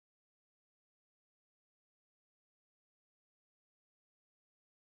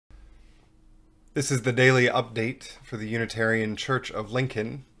This is the daily update for the Unitarian Church of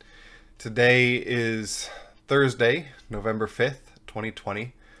Lincoln. Today is Thursday, November 5th,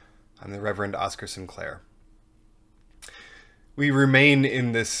 2020. I'm the Reverend Oscar Sinclair. We remain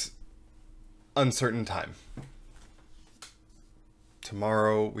in this uncertain time.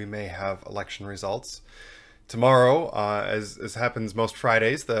 Tomorrow we may have election results. Tomorrow, as happens most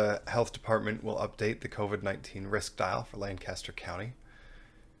Fridays, the health department will update the COVID-19 risk dial for Lancaster County.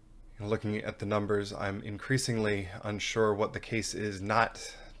 Looking at the numbers, I'm increasingly unsure what the case is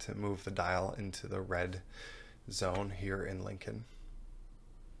not to move the dial into the red zone here in Lincoln.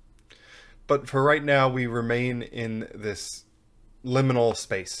 But for right now, we remain in this liminal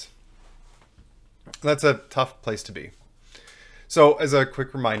space. That's a tough place to be. So as a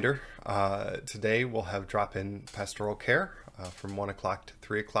quick reminder, today we'll have drop-in pastoral care from 1 o'clock to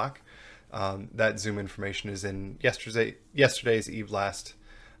 3 o'clock. That Zoom information is in yesterday's e-blast.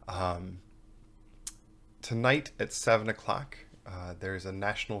 Tonight at 7 o'clock, there's a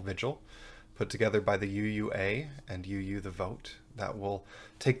national vigil put together by the UUA and UU the Vote that will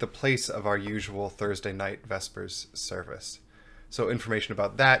take the place of our usual Thursday night Vespers service. So information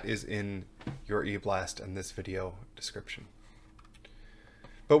about that is in your e-blast and this video description.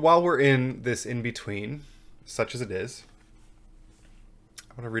 But while we're in this in-between, such as it is,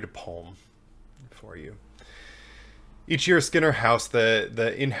 I want to read a poem for you. Each year, Skinner House,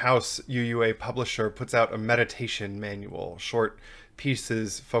 the in-house UUA publisher, puts out a meditation manual, short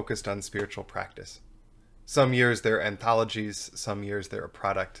pieces focused on spiritual practice. Some years they're anthologies, some years they're a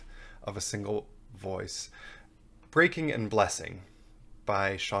product of a single voice. Breaking and Blessing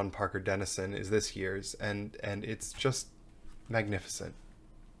by Sean Parker Dennison is this year's, and it's just magnificent.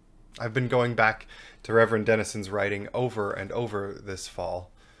 I've been going back to Reverend Dennison's writing over and over this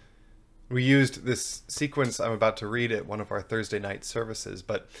fall. We used this sequence I'm about to read at one of our Thursday night services,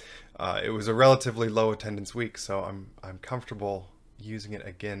 but it was a relatively low attendance week, so I'm comfortable using it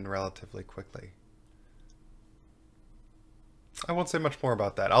again relatively quickly. I won't say much more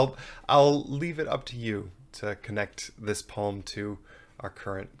about that. I'll leave it up to you to connect this poem to our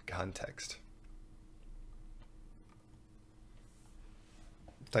current context.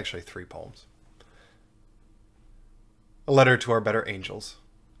 It's actually 3 poems. A Letter to Our Better Angels.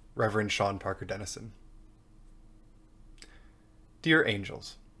 Reverend Sean Parker Dennison. Dear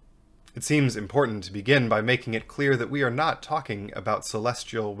Angels, it seems important to begin by making it clear that we are not talking about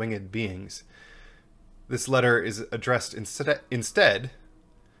celestial winged beings. This letter is addressed instead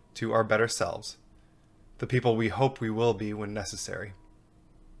to our better selves, the people we hope we will be when necessary.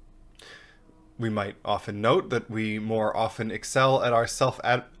 We might often note that we more often excel at our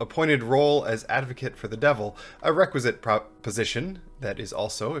self-appointed role as advocate for the devil, a requisite position that is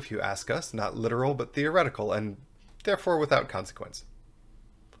also, if you ask us, not literal but theoretical, and therefore without consequence.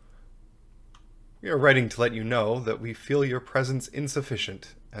 We are writing to let you know that we feel your presence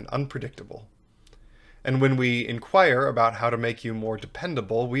insufficient and unpredictable. And when we inquire about how to make you more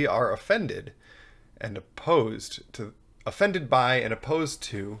dependable, we are offended by and opposed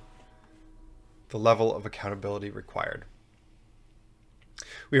to the level of accountability required.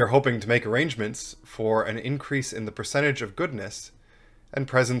 We are hoping to make arrangements for an increase in the percentage of goodness and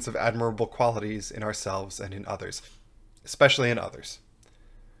presence of admirable qualities in ourselves and in others, especially in others.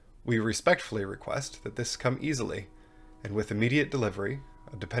 We respectfully request that this come easily and with immediate delivery,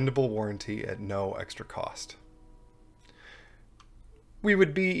 a dependable warranty at no extra cost. We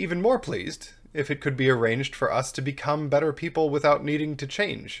would be even more pleased if it could be arranged for us to become better people without needing to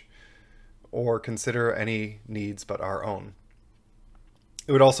change or consider any needs but our own.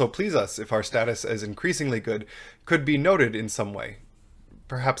 It would also please us if our status as increasingly good could be noted in some way,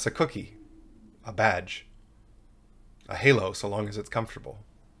 perhaps a cookie, a badge, a halo so long as it's comfortable.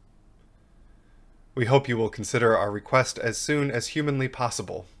 We hope you will consider our request as soon as humanly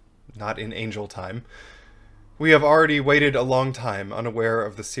possible, not in angel time. We have already waited a long time, unaware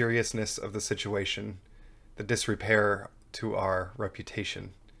of the seriousness of the situation, the disrepair to our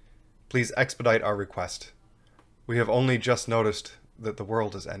reputation. Please expedite our request. We have only just noticed that the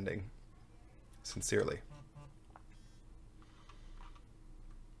world is ending. Sincerely.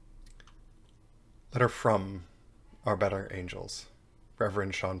 Letter from Our Better Angels.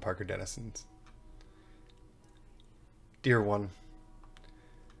 Reverend Sean Parker Dennison. Dear one,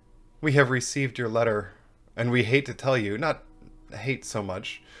 we have received your letter, and we hate to tell you, not hate so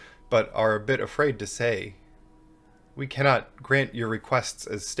much, but are a bit afraid to say, we cannot grant your requests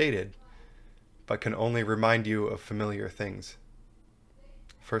as stated, but can only remind you of familiar things.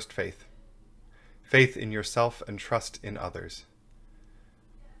 First, faith. Faith in yourself and trust in others.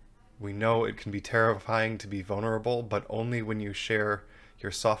 We know it can be terrifying to be vulnerable, but only when you share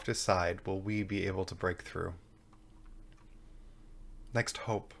your softest side will we be able to break through. Next,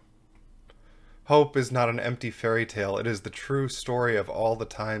 hope. Hope is not an empty fairy tale. It is the true story of all the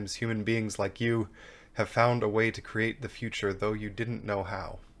times human beings like you have found a way to create the future, though you didn't know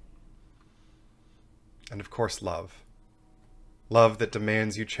how. And of course, love. Love that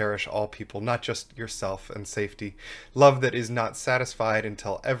demands you cherish all people, not just yourself and safety. Love that is not satisfied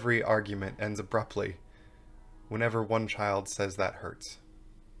until every argument ends abruptly, whenever one child says that hurts.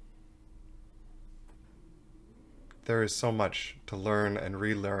 There is so much to learn and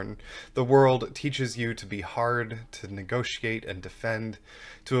relearn. The world teaches you to be hard, to negotiate and defend,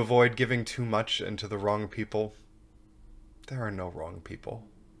 to avoid giving too much and to the wrong people. There are no wrong people.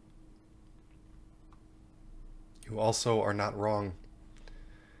 You also are not wrong.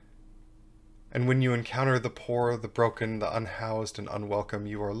 And when you encounter the poor, the broken, the unhoused, and unwelcome,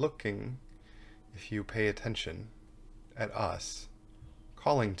 you are looking, if you pay attention, at us,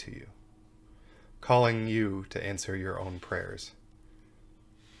 calling to you. Calling you to answer your own prayers.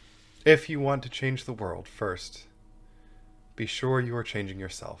 If you want to change the world, first, be sure you are changing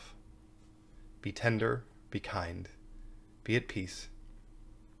yourself. Be tender, be kind, be at peace.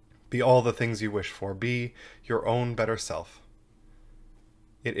 Be all the things you wish for. Be your own better self.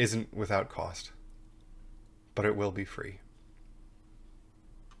 It isn't without cost, but it will be free.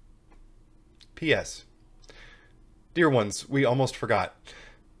 P.S. Dear ones, we almost forgot.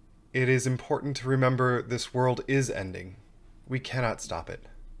 It is important to remember this world is ending. We cannot stop it.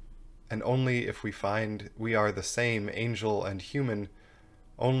 And only if we find we are the same, angel and human,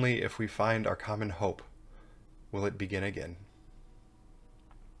 only if we find our common hope, will it begin again.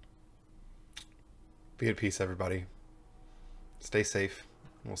 Be at peace, everybody. Stay safe,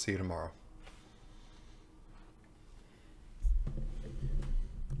 and we'll see you tomorrow.